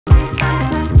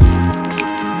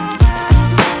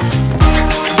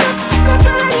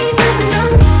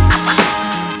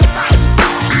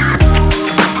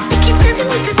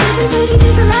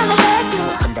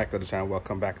to the channel.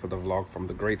 Welcome back to the vlog from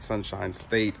the great sunshine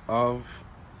state of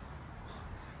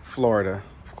Florida.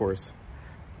 Of course,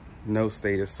 no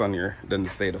state is sunnier than the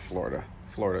state of Florida.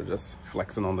 Florida just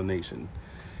flexing on the nation.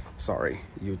 Sorry,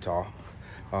 Utah.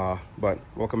 But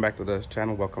welcome back to the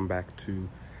channel. Welcome back to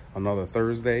another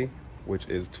Thursday, which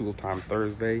is Tool Time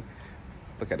Thursday.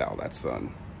 Look at all that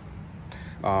sun.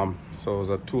 So it was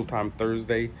a Tool Time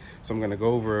Thursday. So I'm gonna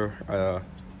go over a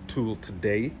tool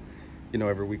today. You know,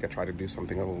 every week I try to do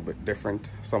something a little bit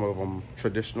different. Some of them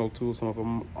traditional tools, some of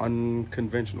them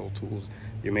unconventional tools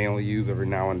you may only use every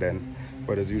now and then.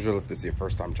 But as usual, if this is your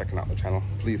first time checking out the channel,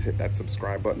 please hit that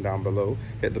subscribe button down below.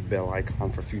 Hit the bell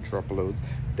icon for future uploads.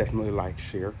 Definitely like,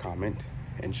 share, comment,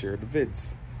 and share the vids.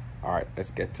 All right,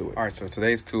 let's get to it. All right, so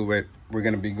today's tool we're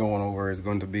going to be going over is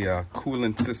going to be a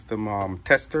coolant system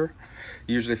tester.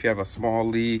 Usually if you have a small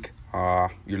leak,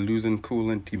 you're losing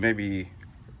coolant, you may be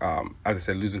as I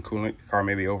said, losing coolant, your car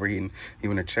may be overheating. You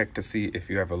want to check to see if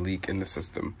you have a leak in the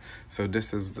system. So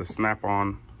this is the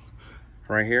snap-on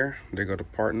right here. They go to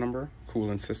part number,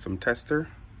 coolant system tester.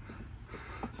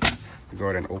 Go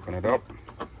ahead and open it up.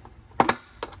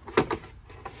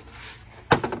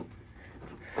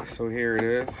 So here it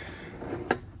is.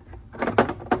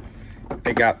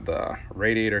 They got the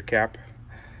radiator cap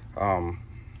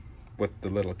with the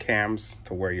little cams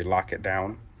to where you lock it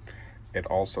down. It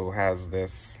also has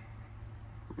this,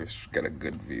 let's get a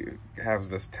good view. It has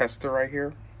this tester right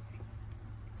here.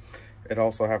 It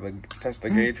also have the tester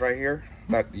gauge right here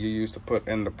that you use to put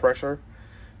in the pressure.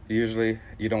 Usually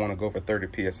you don't want to go over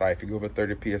 30 psi. If you go over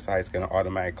 30 psi, it's going to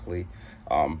automatically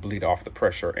bleed off the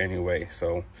pressure anyway.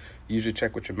 So usually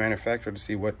check with your manufacturer to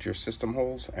see what your system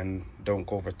holds and don't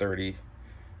go over 30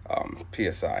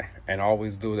 psi. And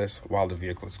always do this while the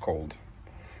vehicle is cold.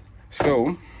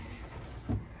 So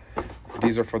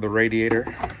these are for the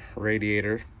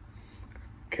radiator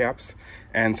caps,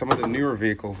 and some of the newer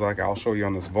vehicles, like I'll show you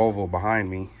on this Volvo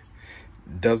behind me,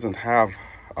 doesn't have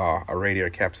a radiator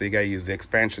cap, so you gotta use the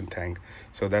expansion tank.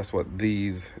 So that's what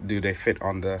these do. They fit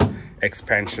on the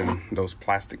expansion, those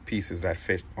plastic pieces that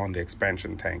fit on the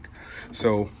expansion tank.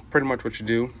 So pretty much what you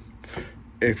do,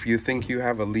 if you think you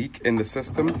have a leak in the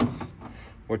system,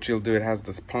 what you'll do, it has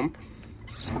this pump,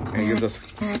 and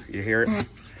you hear it,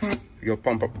 you'll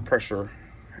pump up the pressure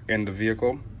in the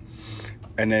vehicle,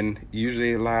 and then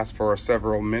usually it lasts for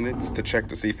several minutes to check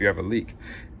to see if you have a leak.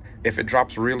 If it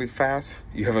drops really fast,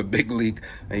 you have a big leak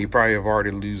and you probably have already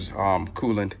lose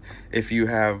coolant. If you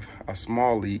have a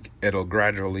small leak, it'll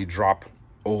gradually drop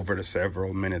over the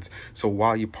several minutes. So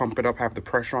while you pump it up, have the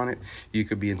pressure on it, you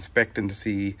could be inspecting to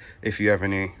see if you have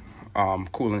any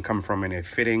coolant coming from any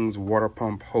fittings, water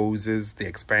pump, hoses. The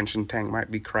expansion tank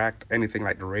might be cracked, anything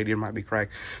like the radiator might be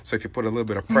cracked. So if you put a little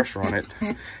bit of pressure on it,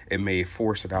 it may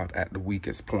force it out at the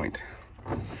weakest point.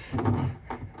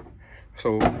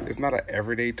 So it's not an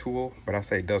everyday tool, but I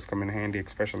say it does come in handy,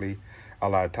 especially a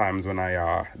lot of times when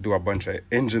I do a bunch of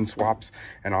engine swaps,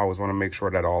 and I always want to make sure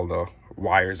that all the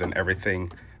wires and everything,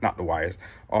 not the wires,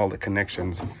 all the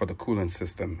connections for the coolant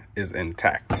system is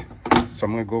intact. So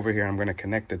I'm going to go over here, I'm going to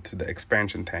connect it to the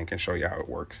expansion tank and show you how it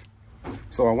works.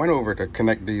 So I went over to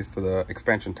connect these to the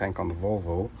expansion tank on the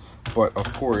Volvo, but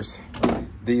of course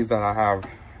these that I have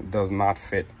does not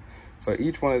fit. So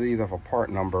each one of these have a part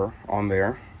number on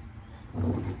there,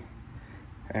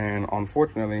 and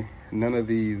unfortunately none of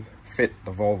these fit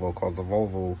the Volvo because the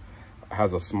Volvo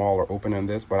has a smaller opening than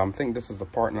this. But I'm thinking this is the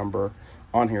part number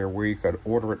on here where you could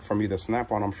order it from either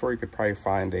Snap-on. I'm sure you could probably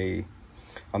find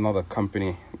another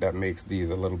company that makes these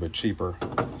a little bit cheaper.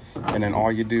 And then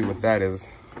all you do with that is,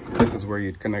 this is where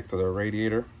you'd connect to the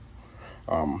radiator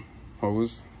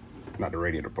hose, not the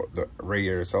radiator, but the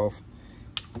radiator itself.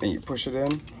 And you push it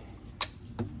in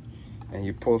and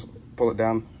you pull it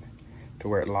down to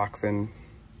where it locks in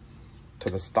to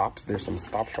the stops. There's some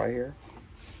stops right here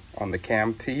on the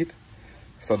cam teeth,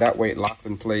 so that way it locks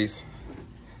in place.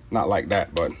 Not like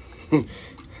that, but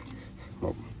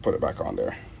I'll put it back on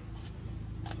there.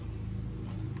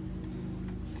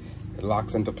 It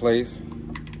locks into place,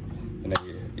 and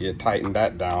then you tighten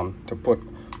that down to put,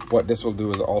 what this will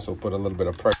do is also put a little bit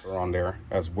of pressure on there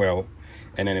as well,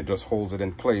 and then it just holds it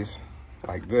in place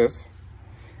like this,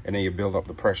 and then you build up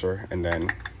the pressure, and then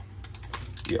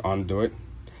you undo it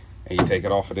and you take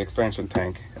it off of the expansion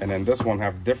tank. And then this one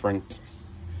have different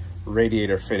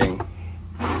radiator fitting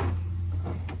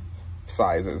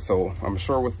sizes, so I'm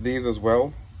sure with these as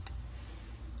well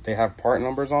they have part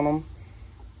numbers on them,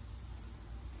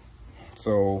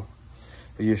 so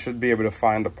you should be able to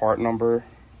find the part number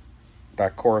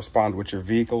that correspond with your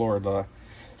vehicle or the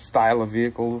style of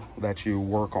vehicle that you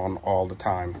work on all the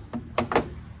time.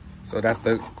 So that's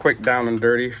the quick down and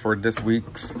dirty for this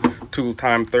week's Tool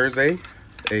Time Thursday.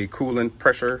 A coolant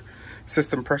pressure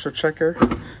system pressure checker.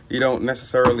 You don't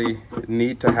necessarily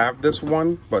need to have this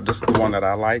one, but this is the one that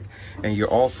I like. And you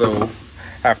also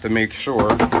have to make sure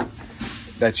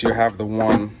that you have the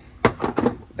one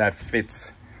that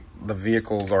fits the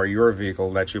vehicles or your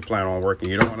vehicle that you plan on working.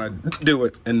 You don't want to do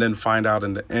it and then find out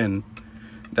in the end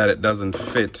that it doesn't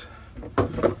fit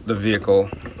the vehicle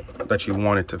that you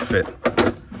want it to fit.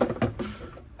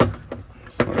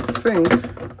 So I think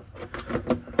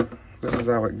this is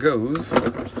how it goes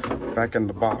back in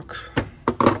the box.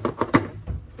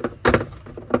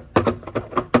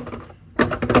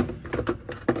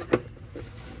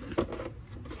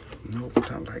 Nope,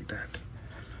 not like that.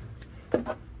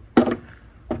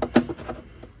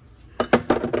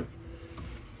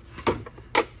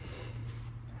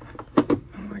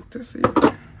 Not like this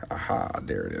either. Aha,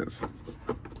 there it is.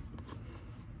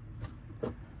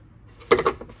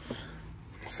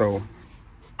 So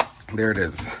there it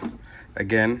is.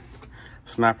 Again,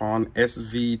 Snap-on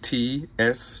SVT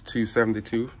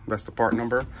S272. That's the part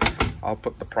number. I'll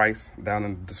put the price down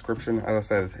in the description. As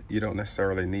I said, you don't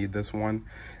necessarily need this one.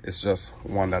 It's just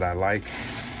one that I like,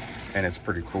 and it's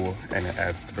pretty cool, and it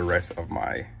adds to the rest of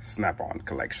my Snap-on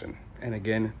collection. And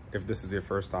again, if this is your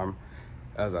first time,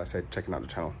 as I said, checking out the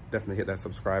channel, definitely hit that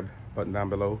subscribe button down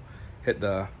below. Hit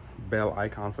the bell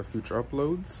icon for future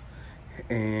uploads,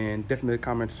 and definitely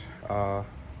comment,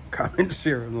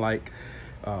 share, and like.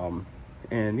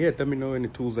 And yeah, let me know any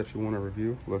tools that you want to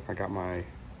review. Look, I got my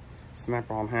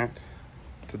Snap-on hat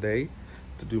today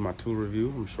to do my tool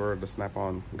review. I'm sure the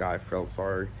Snap-on guy felt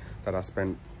sorry that I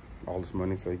spent all this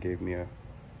money, so he gave me a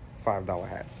 $5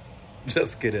 hat.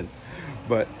 Just kidding.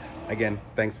 But again,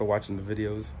 thanks for watching the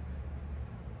videos.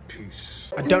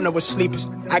 Peace. I don't know what sleep is.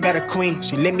 I got a queen.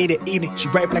 She lit me to evening. She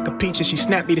ripe like a peach and she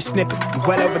snapped me the snippet. You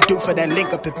well overdue for that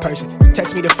link up in person.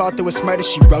 Text me to fall through a murder.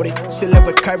 She wrote it. Still up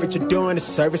with courage. You're doing a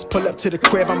service. Pull up to the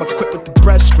crib. I'm equipped with the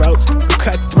brush strokes. You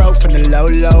cut throat from the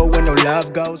low when no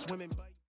love goes. Women